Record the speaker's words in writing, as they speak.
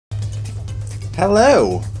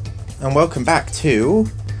Hello, and welcome back to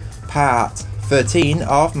part 13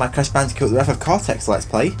 of my Crash Bandicoot The Wrath of Cortex Let's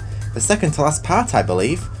Play, the second to last part I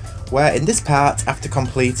believe, where in this part, after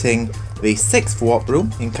completing the 6th warp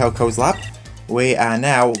room in Coco's lab, we are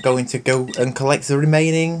now going to go and collect the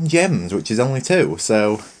remaining gems, which is only 2,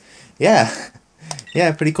 so yeah,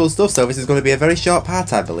 pretty cool stuff. So this is going to be a very short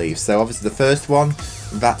part I believe. So obviously the first one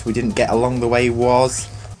that we didn't get along the way was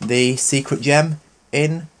the secret gem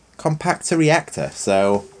in Compactor Reactor,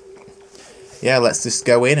 so yeah, let's just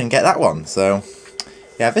go in and get that one. So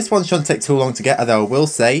yeah, this one shouldn't take too long to get, although I will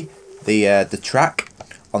say the track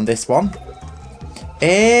on this one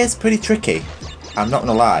is pretty tricky, I'm not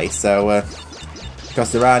gonna lie. So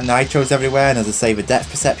because there are nitros everywhere, and as I say, the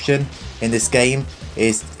depth perception in this game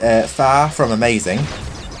is far from amazing,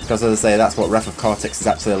 because as I say, that's what Wrath of Cortex is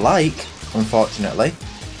actually like, unfortunately.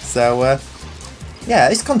 So yeah,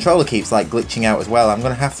 this controller keeps like glitching out as well. I'm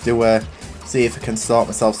gonna have to see if I can sort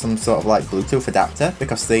myself some sort of like Bluetooth adapter,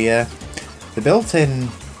 because the built-in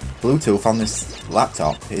Bluetooth on this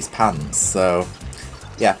laptop is pants. So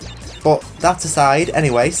yeah, but that aside,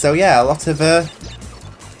 anyway. So yeah, a lot of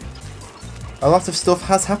stuff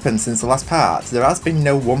has happened since the last part. There has been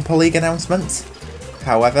no Wumpa League announcement.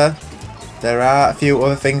 However, there are a few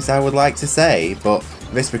other things I would like to say, but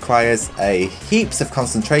this requires a heaps of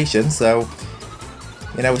concentration. So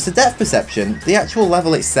you know, it's the depth perception. The actual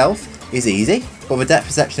level itself is easy, but the depth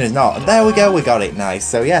perception is not. And there we go, we got it, nice.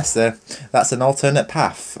 So yes, that's an alternate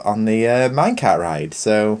path on the minecart ride.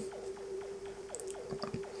 So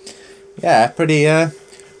yeah, pretty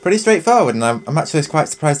straightforward, and I'm actually quite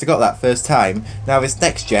surprised I got that first time. Now this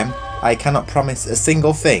next gem, I cannot promise a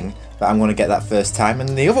single thing that I'm going to get that first time, and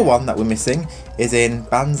the other one that we're missing is in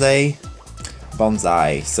Bonsai.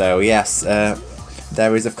 So yes,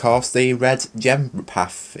 there is of course the red gem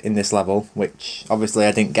path in this level, which obviously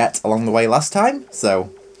I didn't get along the way last time.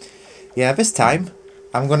 So yeah, this time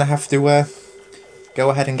I'm going to have to go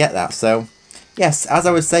ahead and get that. So yes, as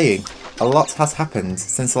I was saying, a lot has happened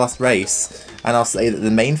since the last race, and I'll say that the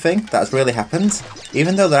main thing that has really happened,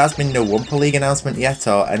 even though there has been no Wumpa League announcement yet,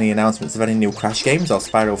 or any announcements of any new Crash games or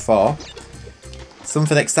Spyro 4,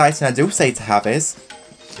 something exciting I do say to have is,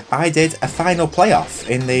 I did a final playoff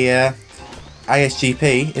in the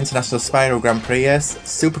ISGP International Spyro Grand Prix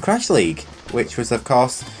Super Crash League, which was of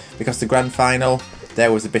course because the grand final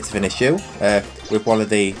there was a bit of an issue with one of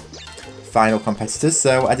the final competitors,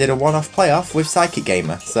 so I did a one-off playoff with Psychic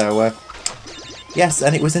Gamer. So yes,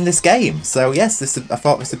 and it was in this game. So yes, I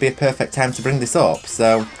thought this would be a perfect time to bring this up.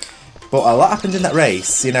 So, but a lot happened in that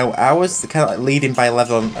race. You know, I was kind of like leading by a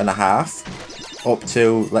level and a half up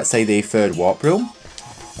to, let's say, the 3rd warp room.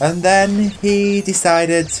 And then he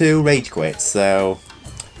decided to rage quit, so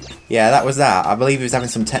yeah, that was that. I believe he was having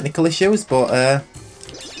some technical issues, but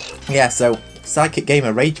yeah, so Psychic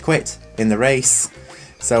Gamer rage quit in the race,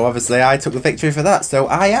 so obviously I took the victory for that. So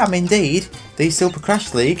I am indeed the Super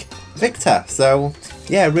Crash League victor. So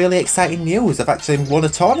yeah, really exciting news. I've actually won a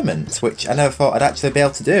tournament, which I never thought I'd actually be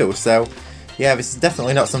able to do. So yeah, this is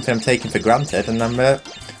definitely not something I'm taking for granted, and I'm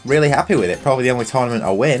really happy with it. Probably the only tournament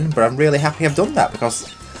I'll win, but I'm really happy I've done that,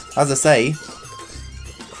 because as I say,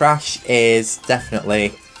 Crash is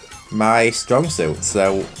definitely my strong suit,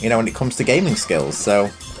 so, you know, when it comes to gaming skills. So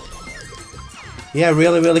yeah,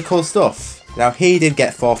 really cool stuff. Now he did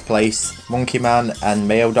get 4th place, Monkey Man and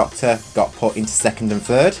Mayo Doctor got put into 2nd and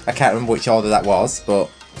 3rd. I can't remember which order that was, but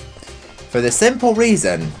for the simple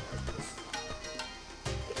reason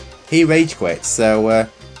he rage quit. So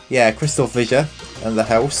yeah, Crystal Fissure and the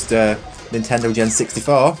host, Nintendo Gen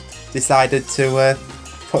 64, decided to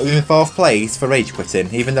put him in 4th place for rage quitting,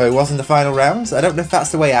 even though he was in the final rounds. I don't know if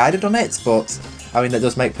that's the way I'd have done it, but I mean, that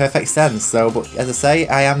does make perfect sense. So, but as I say,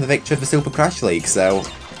 I am the victor of the Super Crash League, so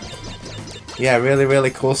yeah,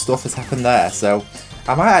 really cool stuff has happened there. So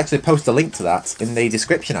I might actually post a link to that in the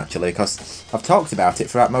description, actually, because I've talked about it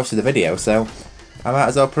throughout most of the video, so I might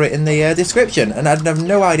as well put it in the description. And I'd have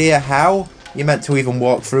no idea how you're meant to even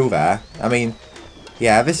walk through there. I mean,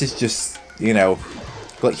 yeah, this is just, you know,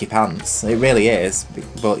 glitchy pants. It really is,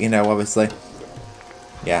 but you know, obviously,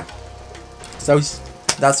 yeah. So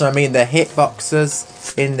that's what I mean. The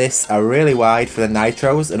hitboxes in this are really wide for the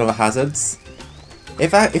nitros and other hazards.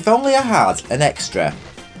 If only I had an extra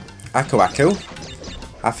Aku Aku,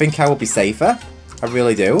 I think I would be safer. I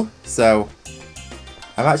really do. So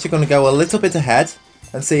I'm actually going to go a little bit ahead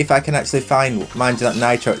and see if I can actually mind that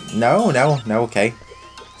nitro. No, okay.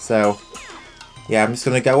 So yeah, I'm just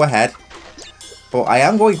going to go ahead. But I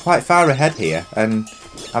am going quite far ahead here, and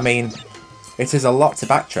I mean, it is a lot to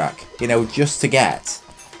backtrack, you know, just to get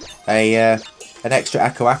an extra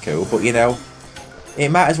Aku Aku. But you know, it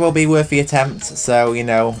might as well be worth the attempt, so, you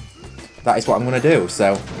know, that is what I'm going to do.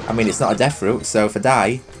 So, I mean, it's not a death route, so if I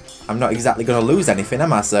die, I'm not exactly going to lose anything,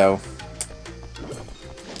 am I? So,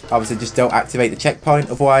 obviously just don't activate the checkpoint,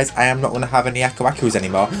 otherwise I am not going to have any Aku Akus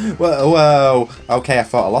anymore. Whoa, okay, I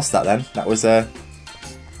thought I lost that then. That was,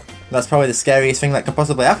 that's probably the scariest thing that could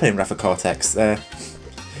possibly happen in Wrath of Cortex.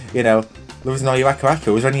 You know, losing all your Aku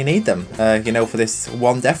Akus when you need them, you know, for this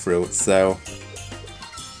one death route, so...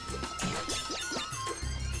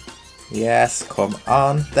 Yes, come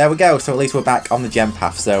on. There we go, so at least we're back on the gem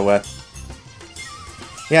path, so...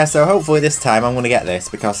 yeah, so hopefully this time I'm going to get this,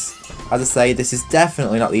 because, as I say, this is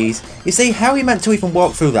definitely not the easy... You see, how are you meant to even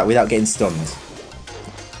walk through that without getting stunned?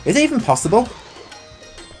 Is it even possible?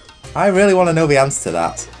 I really want to know the answer to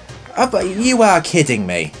that. Oh, but you are kidding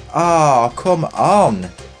me. Oh, come on.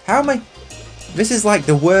 How am I... This is like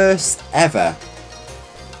the worst ever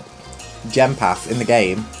gem path in the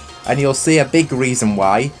game, and you'll see a big reason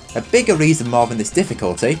why. A bigger reason more than this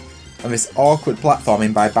difficulty, and this awkward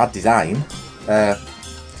platforming by bad design,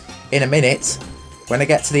 in a minute, when I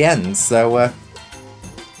get to the end, so,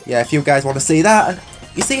 yeah, if you guys want to see that,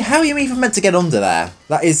 you see, how are you even meant to get under there?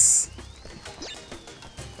 That is...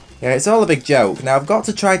 Yeah, it's all a big joke. Now, I've got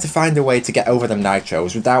to try to find a way to get over them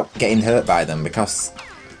nitros without getting hurt by them, because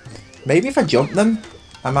maybe if I jump them,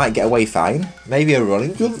 I might get away fine. Maybe a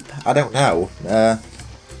running jump? I don't know.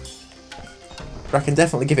 But I can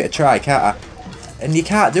definitely give it a try, can't I? And you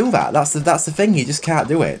can't do that. That's the thing. You just can't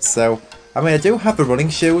do it. So, I mean, I do have the running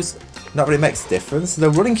shoes. Not really makes a difference. The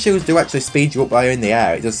running shoes do actually speed you up while you're in the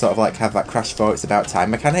air. It does sort of like have that crash for it's about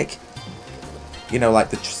time mechanic. You know, like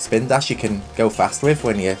the spin dash you can go fast with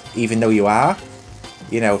when you, even though you are,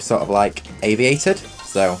 you know, sort of like aviated.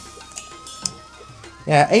 So,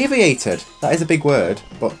 yeah, aviated. That is a big word.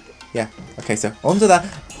 But, yeah. Okay, so under that,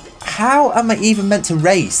 how am I even meant to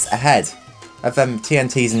race ahead of them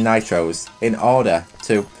TNTs and nitros in order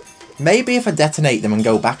to... Maybe if I detonate them and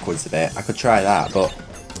go backwards a bit, I could try that, but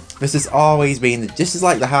this has always been... This is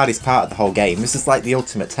like the hardest part of the whole game. This is like the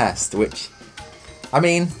ultimate test, which... I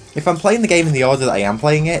mean, if I'm playing the game in the order that I am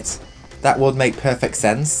playing it, that would make perfect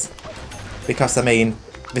sense. Because, I mean,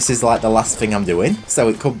 this is like the last thing I'm doing, so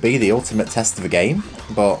it could be the ultimate test of a game,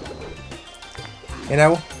 but... You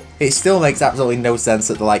know, it still makes absolutely no sense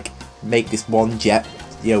that they, like, make this one jet,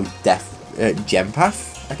 you know, gem path.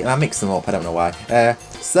 I mix them up, I don't know why.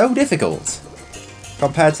 So difficult.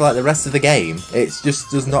 Compared to like the rest of the game, it just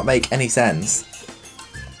does not make any sense.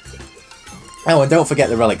 Oh, and don't forget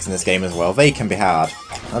the relics in this game as well. They can be hard.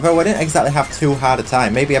 Although I didn't exactly have too hard a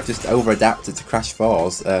time. Maybe I've just over-adapted to Crash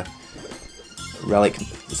 4's relic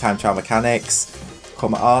time trial mechanics.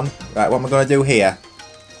 Come on. Right, what am I going to do here?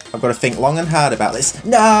 I've got to think long and hard about this.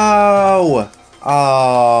 No!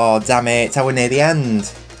 Oh, damn it. I was near the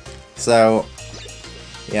end. So,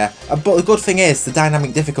 yeah. But the good thing is, the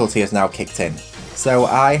dynamic difficulty has now kicked in. So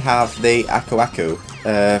I have the Aku Aku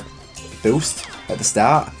boost at the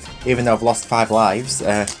start, even though I've lost 5 lives,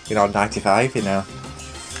 you know, 95, you know.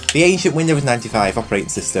 The ancient Windows 95 operating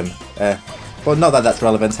system. But not that that's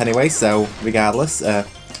relevant anyway, so regardless,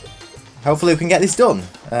 hopefully we can get this done.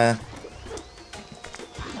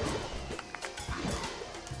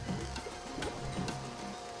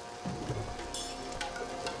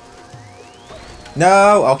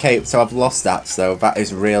 No! Okay, so I've lost that, so that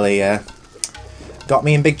is really got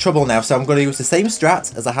me in big trouble now, so I'm going to use the same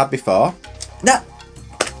strat as I had before. No!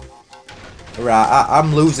 Right,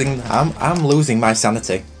 I'm losing my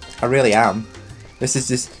sanity. I really am. This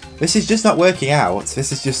is just not working out.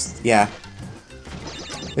 This is just, yeah.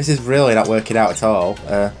 This is really not working out at all.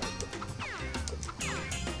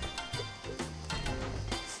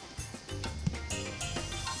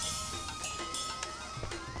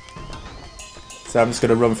 So I'm just going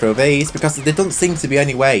to run through these, because there doesn't seem to be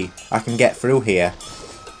any way I can get through here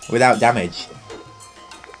without damage.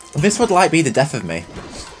 This would like be the death of me.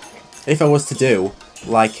 If I was to do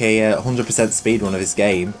like a 100% speedrun of this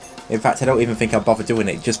game. In fact, I don't even think I'll bother doing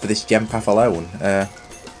it just for this gem path alone.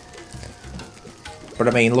 But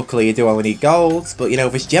I mean, luckily you do only need golds, but you know,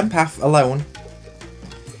 this gem path alone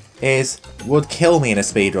would kill me in a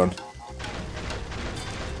speedrun.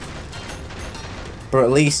 But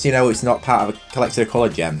at least, you know, it's not part of a collected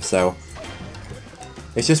coloured gem, so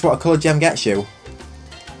it's just what a coloured gem gets you.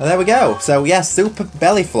 And there we go. So yeah, super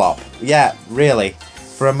belly flop. Yeah, really.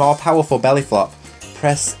 For a more powerful belly flop,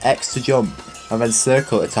 press X to jump, and then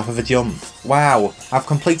circle at the top of a jump. Wow, I've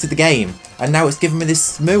completed the game, and now it's giving me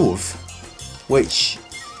this move. Which,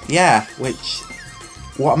 yeah,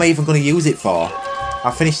 what am I even going to use it for?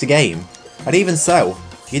 I've finished the game. And even so,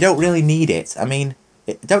 you don't really need it. I mean,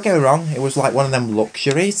 don't get me wrong, it was like one of them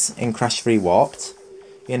luxuries in Crash 3 Warped.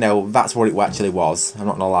 you know, that's what it actually was. I'm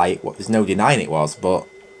not gonna lie, there's no denying it was, but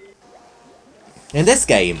in this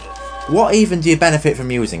game, what even do you benefit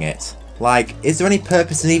from using it? Like, is there any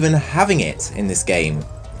purpose in even having it in this game?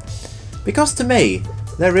 Because to me,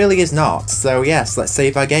 there really is not. So yes, let's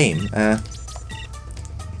save our game.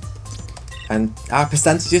 And our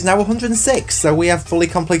percentage is now 106, so we have fully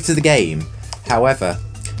completed the game. However,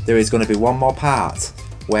 there is going to be one more part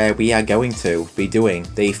where we are going to be doing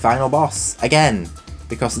the final boss again,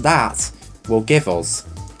 because that will give us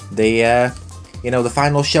the, you know, the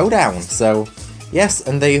final showdown. So yes,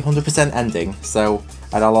 and the 100% ending. So,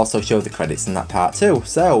 and I'll also show the credits in that part too.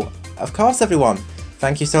 So, of course everyone,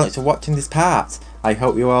 thank you so much for watching this part. I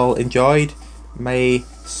hope you all enjoyed. May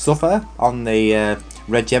suffer on the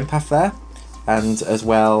red gem path there. And as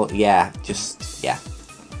well, yeah, just, yeah.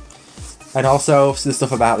 And also the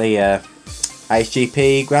stuff about the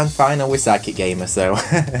ISGP Grand Final with Psychic Gamer, so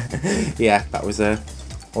yeah, that was a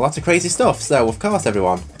lot of crazy stuff. So, of course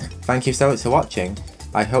everyone, thank you so much for watching.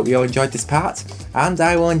 I hope you all enjoyed this part, and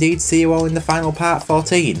I will indeed see you all in the final part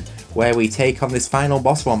 14, where we take on this final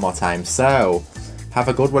boss one more time. So, have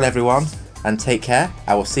a good one everyone, and take care.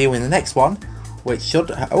 I will see you in the next one, which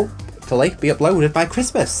should hopefully be uploaded by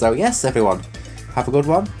Christmas. So yes everyone, have a good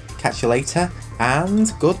one, catch you later,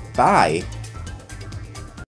 and goodbye.